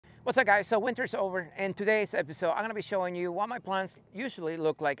What's up guys, so winter's over and today's episode I'm going to be showing you what my plants usually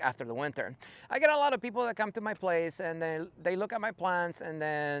look like after the winter. I get a lot of people that come to my place and then they look at my plants and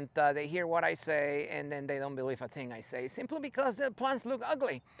then they hear what I say and then they don't believe a thing I say simply because the plants look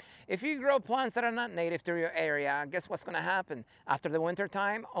ugly. If you grow plants that are not native to your area, guess what's going to happen? After the winter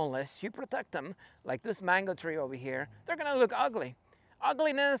time, unless you protect them, like this mango tree over here, they're going to look ugly.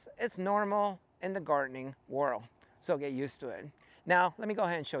 Ugliness is normal in the gardening world, so get used to it. Now, let me go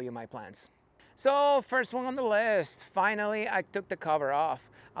ahead and show you my plants. So, first one on the list, finally I took the cover off.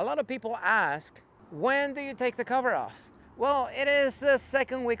 A lot of people ask, when do you take the cover off? Well, it is the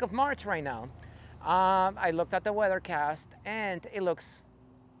second week of March right now. I looked at the weathercast and it looks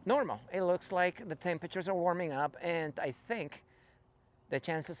normal. It looks like the temperatures are warming up and I think the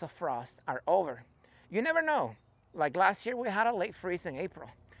chances of frost are over. You never know. Like last year we had a late freeze in April.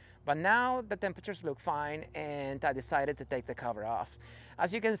 But now the temperatures look fine and I decided to take the cover off.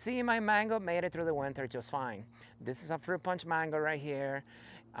 As you can see, my mango made it through the winter just fine. This is a fruit punch mango right here.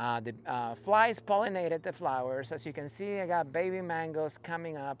 The flies pollinated the flowers. As you can see, I got baby mangoes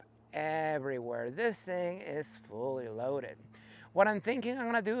coming up everywhere. This thing is fully loaded. What I'm thinking I'm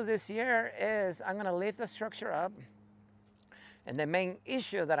gonna do this year is I'm gonna leave the structure up. And the main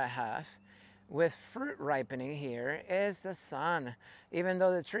issue that I have with fruit ripening here is the sun. Even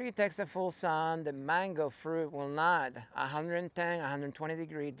though the tree takes the full sun, the mango fruit will not. 110, 120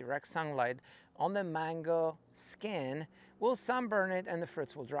 degree direct sunlight on the mango skin will sunburn it and the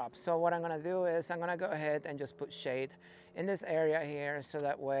fruits will drop. So what I'm gonna do is I'm gonna go ahead and just put shade in this area here so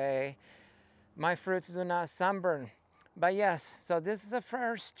that way my fruits do not sunburn. But yes, so this is the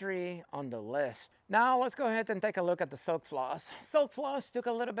first tree on the list. Now let's go ahead and take a look at the silk floss. Silk floss took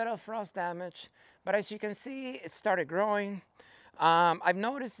a little bit of frost damage, but as you can see, it started growing. I've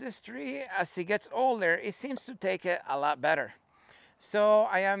noticed this tree, as it gets older, it seems to take it a lot better. So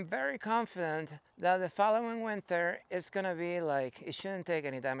I am very confident that the following winter is gonna be like, it shouldn't take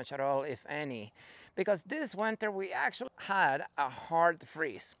any damage at all, if any. Because this winter we actually had a hard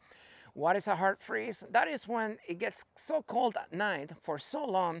freeze. What is a hard freeze? That is when it gets so cold at night for so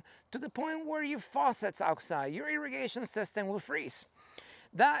long to the point where your faucets outside, your irrigation system will freeze.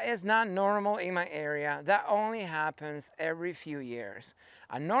 That is not normal in my area. That only happens every few years.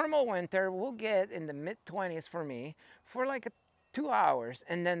 A normal winter will get in the mid-20s for me for like 2 hours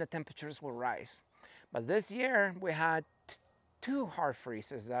and then the temperatures will rise. But this year we had two hard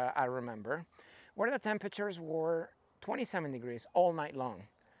freezes that I remember where the temperatures were 27 degrees all night long.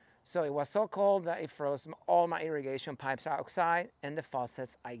 So it was so cold that it froze all my irrigation pipes outside and the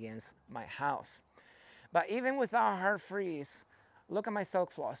faucets against my house. But even without a hard freeze, look at my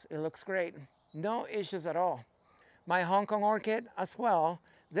silk floss. It looks great. No issues at all. My Hong Kong orchid as well.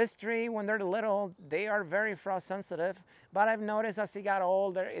 This tree, when they're little, they are very frost sensitive. But I've noticed as it got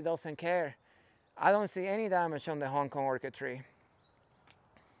older, it doesn't care. I don't see any damage on the Hong Kong orchid tree.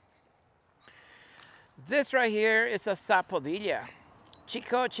 This right here is a sapodilla.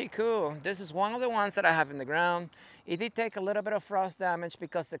 Chico. This is one of the ones that I have in the ground. It did take a little bit of frost damage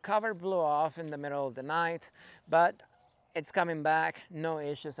because the cover blew off in the middle of the night, but it's coming back, no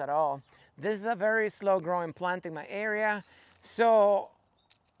issues at all. This is a very slow growing plant in my area. So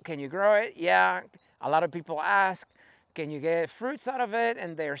can you grow it? Yeah, a lot of people ask, can you get fruits out of it?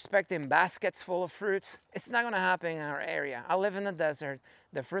 And they're expecting baskets full of fruits. It's not gonna happen in our area. I live in the desert.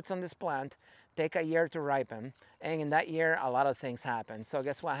 The fruits on this plant take a year to ripen, and in that year a lot of things happen. So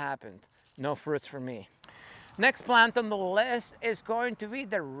guess what happened? No fruits for me. Next plant on the list is going to be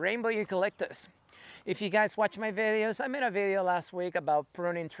the rainbow eucalyptus. If you guys watch my videos, I made a video last week about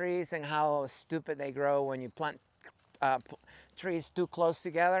pruning trees and how stupid they grow when you plant trees too close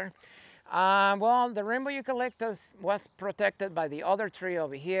together. Well, the rainbow eucalyptus was protected by the other tree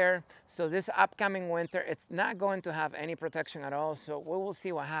over here. So this upcoming winter, it's not going to have any protection at all. So we will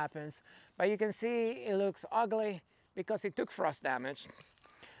see what happens. But you can see it looks ugly because it took frost damage.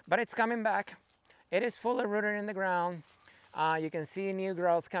 But it's coming back. It is fully rooted in the ground. You can see new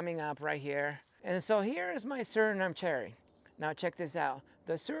growth coming up right here. And so here is my Suriname cherry. Now check this out.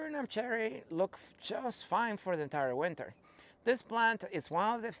 The Suriname cherry looked just fine for the entire winter. This plant is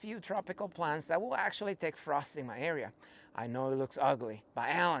one of the few tropical plants that will actually take frost in my area. I know it looks ugly, but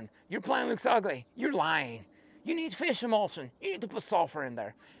Alan, your plant looks ugly. You're lying. You need fish emulsion. You need to put sulfur in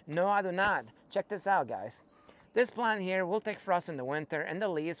there. No, I do not. Check this out, guys. This plant here will take frost in the winter and the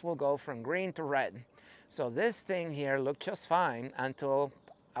leaves will go from green to red. So this thing here looked just fine until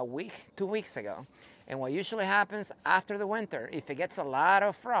a week, 2 weeks ago. And what usually happens after the winter, if it gets a lot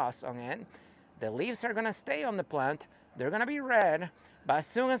of frost on it, the leaves are gonna stay on the plant. They're gonna be red, but as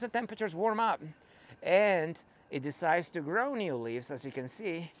soon as the temperatures warm up and it decides to grow new leaves, as you can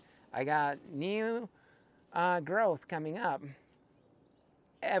see, I got new growth coming up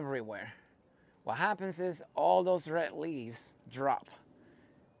everywhere. What happens is all those red leaves drop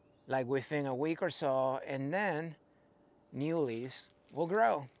like within a week or so, and then new leaves will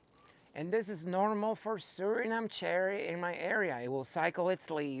grow. And this is normal for Suriname cherry in my area. It will cycle its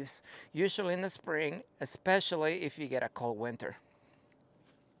leaves, usually in the spring, especially if you get a cold winter.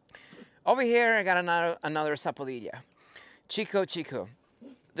 Over here, I got another sapodilla, Chico Chico.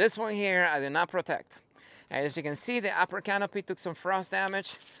 This one here, I did not protect. As you can see, the upper canopy took some frost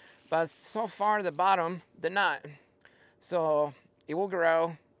damage, but so far the bottom did not. So it will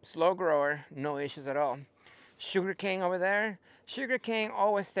grow, slow grower, no issues at all. Sugarcane over there. Sugarcane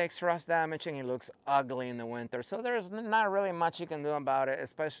always takes frost damage and it looks ugly in the winter. So there's not really much you can do about it,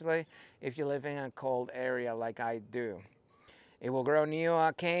 especially if you live in a cold area like I do. It will grow new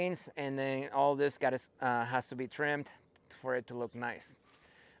canes, and then all this has to be trimmed for it to look nice.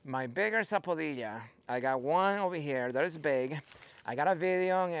 My bigger sapodilla, I got one over here that is big. I got a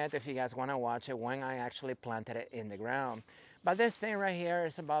video on it if you guys want to watch it when I actually planted it in the ground. But this thing right here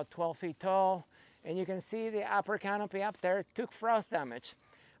is about 12 feet tall. And you can see the upper canopy up there took frost damage.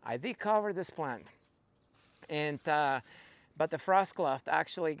 I did cover this plant, and but the frost cloth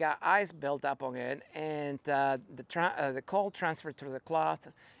actually got ice built up on it, and the cold transferred through the cloth,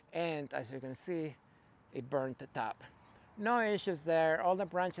 and as you can see, it burned the top. No issues there. All the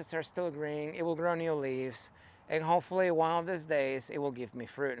branches are still green. It will grow new leaves, and hopefully one of these days it will give me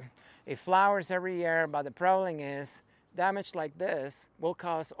fruit. It flowers every year, but the problem is damage like this will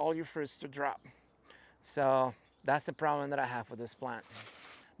cause all your fruits to drop. So that's the problem that I have with this plant.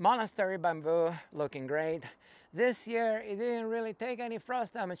 Monastery bamboo, looking great. This year, it didn't really take any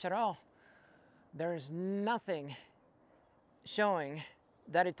frost damage at all. There's nothing showing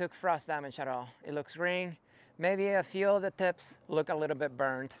that it took frost damage at all. It looks green. Maybe a few of the tips look a little bit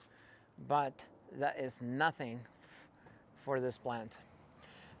burned, but that is nothing for this plant.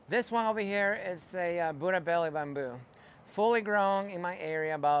 This one over here is a Buddha belly bamboo. Fully grown in my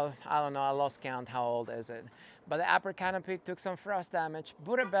area, about, I don't know, I lost count, how old is it? But the upper canopy took some frost damage.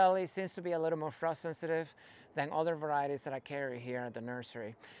 Buddha belly seems to be a little more frost sensitive than other varieties that I carry here at the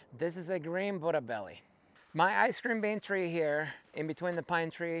nursery. This is a green Buddha belly. My ice cream bean tree here, in between the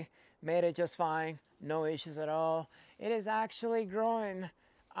pine tree, made it just fine, no issues at all. It is actually growing.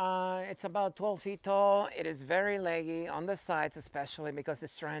 It's about 12 feet tall. It is very leggy on the sides, especially because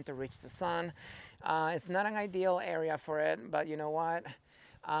it's trying to reach the sun. It's not an ideal area for it, but you know what?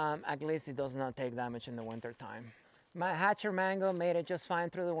 At least it does not take damage in the winter time. My Hatcher mango made it just fine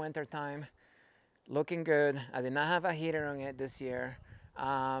through the winter time. Looking good. I did not have a heater on it this year,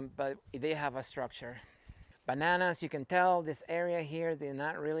 but it did have a structure. Bananas, you can tell this area here did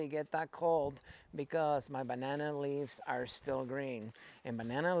not really get that cold because my banana leaves are still green. And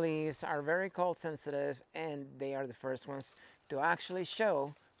banana leaves are very cold sensitive, and they are the first ones to actually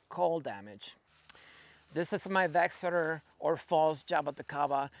show cold damage. This is my Vexeter or false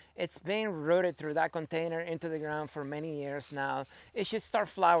Jaboticaba. It's been rooted through that container into the ground for many years now. It should start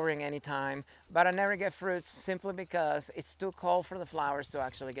flowering anytime, but I never get fruits simply because it's too cold for the flowers to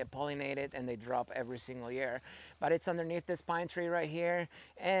actually get pollinated, and they drop every single year. But it's underneath this pine tree right here,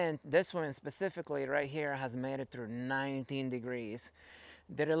 and this one specifically right here has made it through 19 degrees.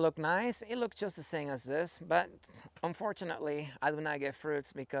 Did it look nice? It looked just the same as this, but unfortunately I do not get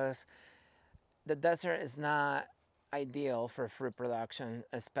fruits because the desert is not ideal for fruit production,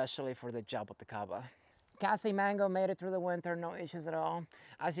 especially for the Jaboticaba. Kathy mango made it through the winter, no issues at all.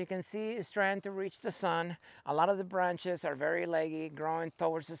 As you can see, it's trying to reach the sun. A lot of the branches are very leggy, growing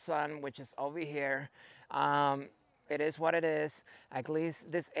towards the sun, which is over here. It is what it is. At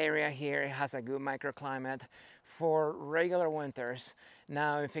least this area here has a good microclimate for regular winters.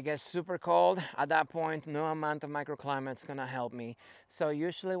 Now, if it gets super cold, at that point, no amount of microclimate is gonna help me. So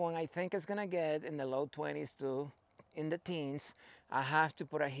usually when I think it's gonna get in the low 20s to in the teens, I have to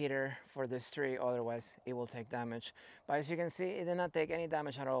put a heater for this tree, otherwise it will take damage. But as you can see, it did not take any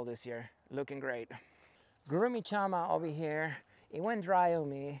damage at all this year. Looking great. Gurumi Chama over here, it went dry on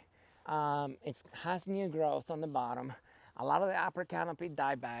me. It has new growth on the bottom. A lot of the upper canopy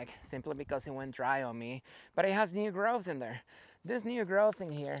died back simply because it went dry on me, but it has new growth in there. This new growth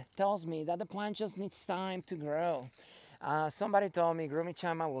in here tells me that the plant just needs time to grow. Somebody told me Gurumi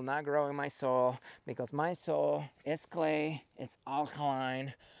Chama will not grow in my soil because my soil is clay, it's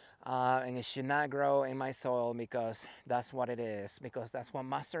alkaline, and it should not grow in my soil because that's what it is, because that's what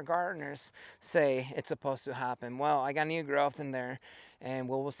master gardeners say it's supposed to happen. Well, I got new growth in there, and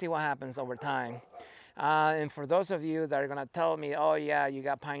we'll see what happens over time. And for those of you that are gonna tell me, oh yeah, you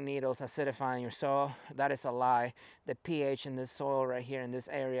got pine needles acidifying your soil, that is a lie. The pH in this soil right here in this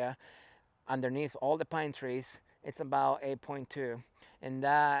area, underneath all the pine trees, it's about 8.2.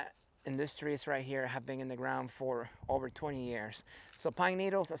 And these trees right here have been in the ground for over 20 years. So pine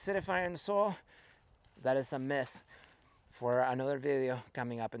needles acidifying the soil, that is a myth for another video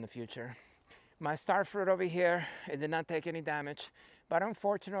coming up in the future. My star fruit over here, it did not take any damage, but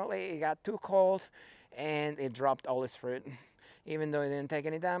unfortunately it got too cold and it dropped all its fruit. Even though it didn't take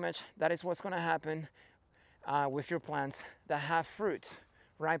any damage, that is what's gonna happen with your plants that have fruits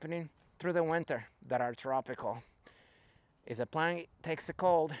ripening through the winter that are tropical. If the plant takes a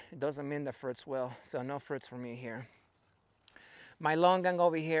cold, it doesn't mean the fruits will, so no fruits for me here. My longan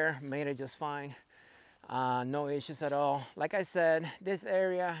over here made it just fine. No issues at all. Like I said, this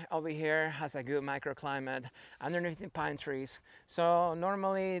area over here has a good microclimate underneath the pine trees. So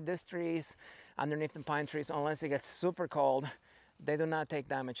normally these trees underneath the pine trees, unless it gets super cold, they do not take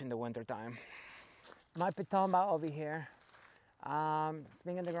damage in the winter time. My pitoma over here, it's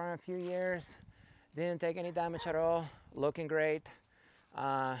been in the ground a few years. Didn't take any damage at all. Looking great.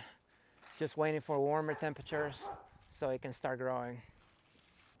 Just waiting for warmer temperatures so it can start growing.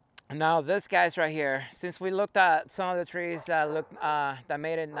 Now this guy's right here, since we looked at some of the trees that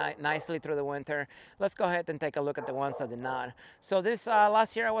made it nicely through the winter, let's go ahead and take a look at the ones that did not. So this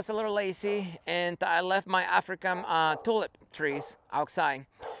last year I was a little lazy and I left my African tulip trees outside.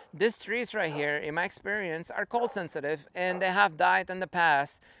 These trees right here, in my experience, are cold sensitive and they have died in the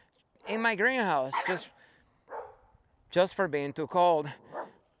past in my greenhouse just for being too cold.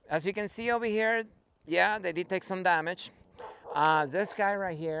 As you can see over here, yeah, they did take some damage. This guy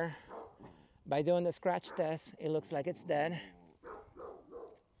right here, by doing the scratch test, it looks like it's dead.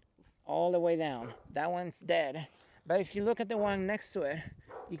 All the way down. That one's dead. But if you look at the one next to it,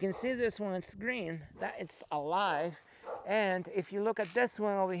 you can see this one, it's green, that it's alive. And if you look at this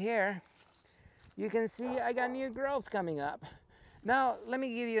one over here, you can see I got new growth coming up. Now, let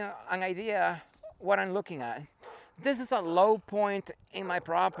me give you an idea what I'm looking at. This is a low point in my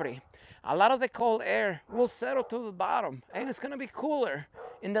property. A lot of the cold air will settle to the bottom and it's gonna be cooler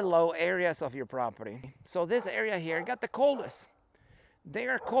in the low areas of your property. So this area here got the coldest. They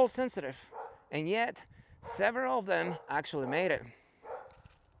are cold sensitive and yet several of them actually made it.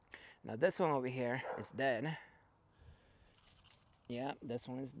 Now this one over here is dead. Yeah, this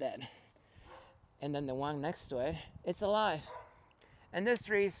one is dead. And then the one next to it, it's alive. And these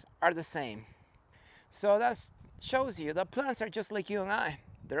trees are the same. So that shows you that plants are just like you and I.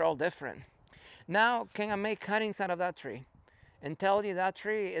 They're all different. Now, can I make cuttings out of that tree and tell you that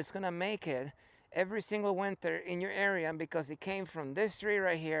tree is gonna make it every single winter in your area because it came from this tree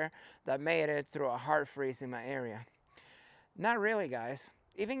right here that made it through a hard freeze in my area? Not really, guys.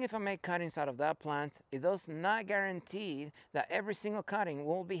 Even if I make cuttings out of that plant, it does not guarantee that every single cutting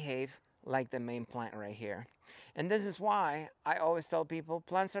will behave like the main plant right here. And this is why I always tell people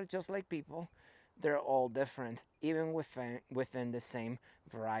plants are just like people. They're all different, even within the same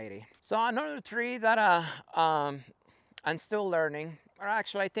variety. So another tree that I'm still learning, or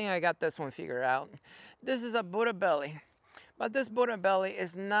actually I think I got this one figured out. This is a Buddha belly, but this Buddha belly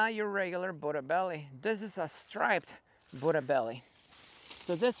is not your regular Buddha belly. This is a striped Buddha belly.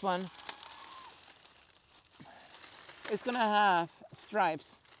 So this one is gonna have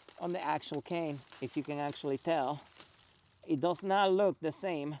stripes on the actual cane, if you can actually tell. It does not look the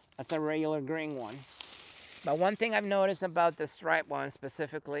same as a regular green one. But one thing I've noticed about the striped one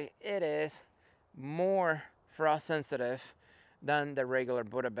specifically, it is more frost sensitive than the regular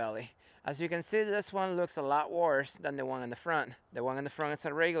Buddha belly. As you can see, this one looks a lot worse than the one in the front. The one in the front is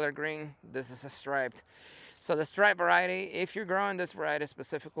a regular green, this is a striped. So the striped variety, if you're growing this variety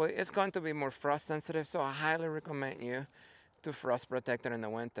specifically, it's going to be more frost sensitive, so I highly recommend you to frost protect it in the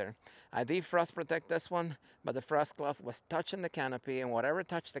winter. I did frost protect this one, but the frost cloth was touching the canopy, and whatever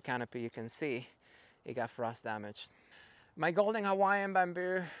touched the canopy, you can see it got frost damage. My golden Hawaiian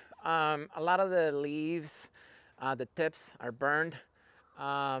bamboo, a lot of the leaves, the tips are burned.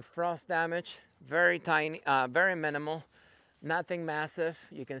 Frost damage, very tiny, very minimal, nothing massive.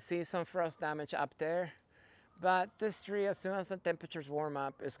 You can see some frost damage up there. But this tree, as soon as the temperatures warm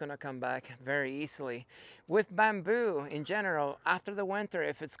up, is gonna come back very easily. With bamboo, in general, after the winter,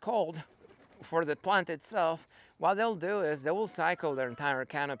 if it's cold for the plant itself, what they'll do is they will cycle their entire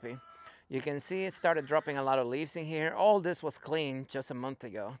canopy. You can see it started dropping a lot of leaves in here. All this was clean just a month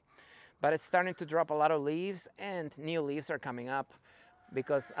ago. But it's starting to drop a lot of leaves and new leaves are coming up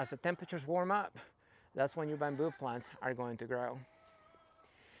because as the temperatures warm up, that's when your bamboo plants are going to grow.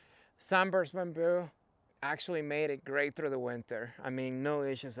 Sunburst bamboo actually made it great through the winter. I mean, no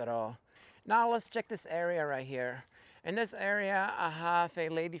issues at all. Now let's check this area right here. In this area, I have a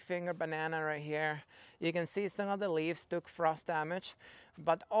ladyfinger banana right here. You can see some of the leaves took frost damage,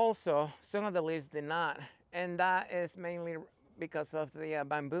 but also some of the leaves did not. And that is mainly because of the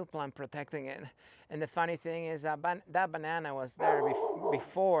bamboo plant protecting it. And the funny thing is that that banana was there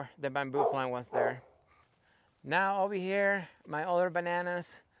before the bamboo plant was there. Now over here, my other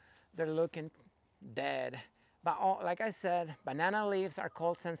bananas, they're looking dead. But like I said, banana leaves are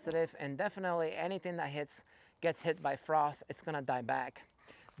cold sensitive, and definitely anything that gets hit by frost, it's gonna die back.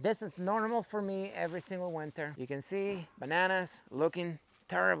 This is normal for me every single winter. You can see bananas looking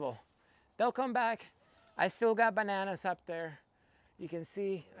terrible. They'll come back. I still got bananas up there. You can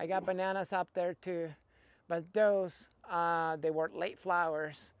see I got bananas up there too. But those, they were late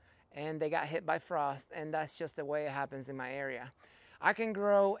flowers and they got hit by frost, and that's just the way it happens in my area. I can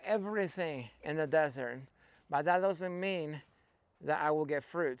grow everything in the desert, but that doesn't mean that I will get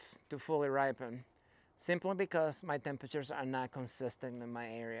fruits to fully ripen, simply because my temperatures are not consistent in my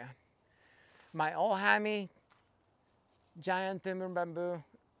area. My old hammy giant timber bamboo,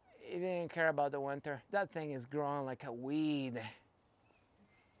 it didn't care about the winter. That thing is growing like a weed.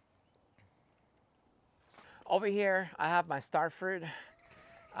 Over here, I have my star fruit.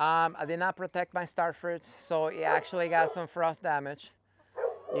 I did not protect my star fruit, so it actually got some frost damage.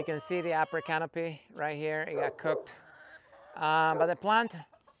 You can see the upper canopy right here, it got cooked. But the plant's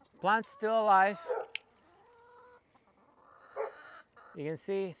still alive. You can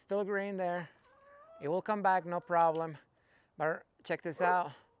see, still green there. It will come back, no problem. But check this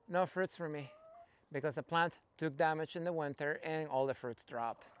out, no fruits for me, because the plant took damage in the winter and all the fruits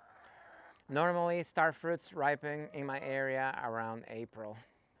dropped. Normally, star fruits ripen in my area around April.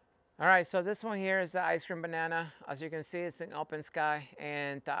 All right, so this one here is the ice cream banana. As you can see, it's in open sky,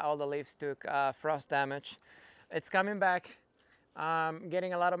 and all the leaves took frost damage. It's coming back.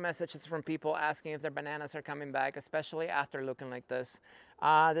 Getting a lot of messages from people asking if their bananas are coming back, especially after looking like this.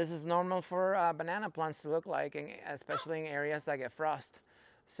 This is normal for banana plants to look like, especially in areas that get frost.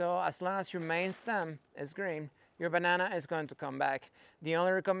 So as long as your main stem is green, your banana is going to come back. The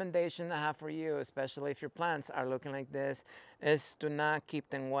only recommendation I have for you, especially if your plants are looking like this, is to not keep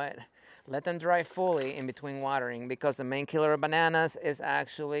them wet. Let them dry fully in between watering, because the main killer of bananas is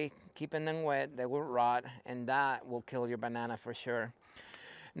actually keeping them wet. They will rot, and that will kill your banana for sure.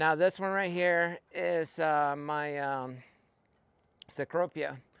 Now this one right here is my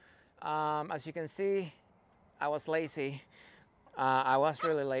Cecropia. As you can see, I was lazy. I was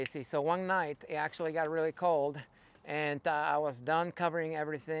really lazy. So one night it actually got really cold, and I was done covering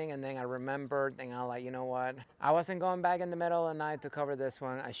everything, and then I remembered, and I'm like, you know what? I wasn't going back in the middle of the night to cover this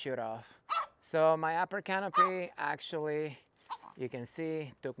one. I shoot off. So my upper canopy actually, you can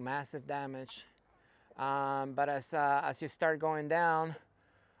see, took massive damage. But as you start going down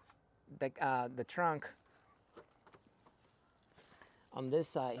the trunk, on this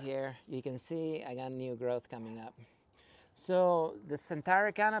side here, you can see I got new growth coming up. So this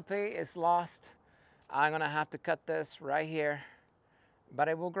entire canopy is lost. I'm gonna have to cut this right here, but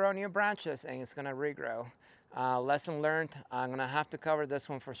it will grow new branches and it's gonna regrow. Lesson learned, I'm gonna have to cover this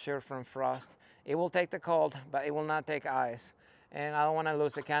one for sure from frost. It will take the cold, but it will not take ice. And I don't wanna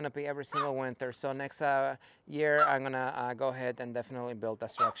lose the canopy every single winter. So next year, I'm gonna go ahead and definitely build a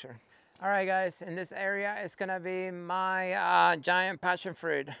structure. All right guys, in this area is gonna be my giant passion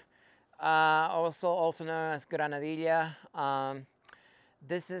fruit. Also known as granadilla.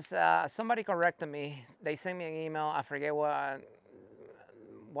 This is, somebody corrected me. They sent me an email, I forget what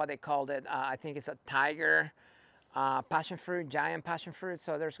they called it. I think it's a tiger passion fruit, giant passion fruit.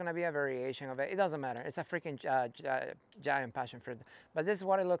 So there's gonna be a variation of it. It doesn't matter, it's a freaking giant passion fruit. But this is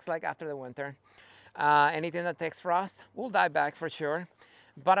what it looks like after the winter. Anything that takes frost will die back for sure.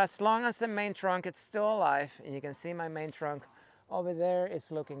 But as long as the main trunk is still alive, and you can see my main trunk over there, it's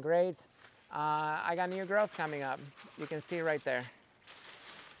looking great. I got new growth coming up. You can see right there.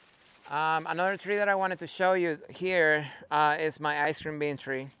 Another tree that I wanted to show you here is my ice cream bean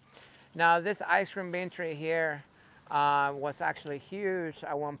tree. Now this ice cream bean tree here was actually huge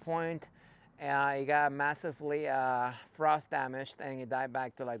at one point. It got massively frost damaged, and it died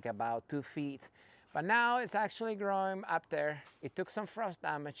back to like about 2 feet. But now it's actually growing up there. It took some frost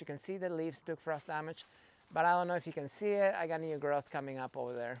damage. You can see the leaves took frost damage, but I don't know if you can see it. I got new growth coming up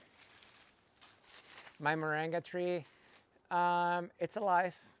over there. My moringa tree, it's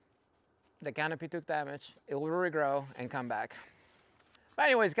alive. The canopy took damage. It will regrow and come back. But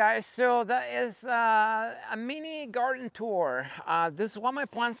anyways guys, so that is a mini garden tour. This is what my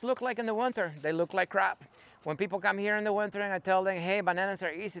plants look like in the winter. They look like crap. When people come here in the winter and I tell them, hey, bananas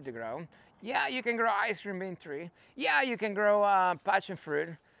are easy to grow. Yeah, you can grow ice cream bean tree. Yeah, you can grow passion fruit.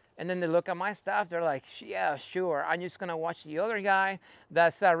 And then they look at my stuff, they're like, yeah, sure. I'm just gonna watch the other guy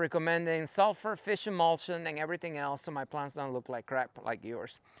that's recommending sulfur, fish emulsion, and everything else so my plants don't look like crap like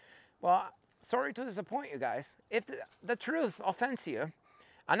yours. Well, sorry to disappoint you guys. If the truth offends you,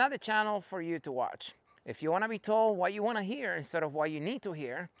 another channel for you to watch. If you wanna be told what you wanna hear instead of what you need to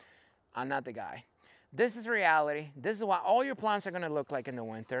hear, I'm not the guy. This is reality. This is what all your plants are gonna look like in the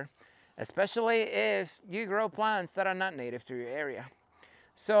winter, especially if you grow plants that are not native to your area.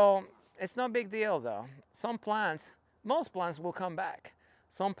 So it's no big deal though. Some plants, most plants will come back.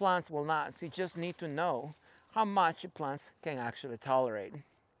 Some plants will not. So you just need to know how much your plants can actually tolerate.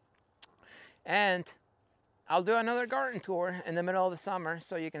 And I'll do another garden tour in the middle of the summer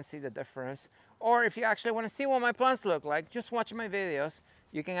so you can see the difference. Or if you actually want to see what my plants look like, just watch my videos.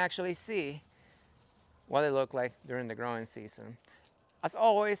 You can actually see what they look like during the growing season. As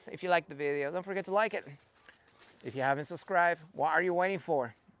always, if you like the video, don't forget to like it. If you haven't subscribed, what are you waiting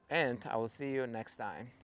for? And I will see you next time.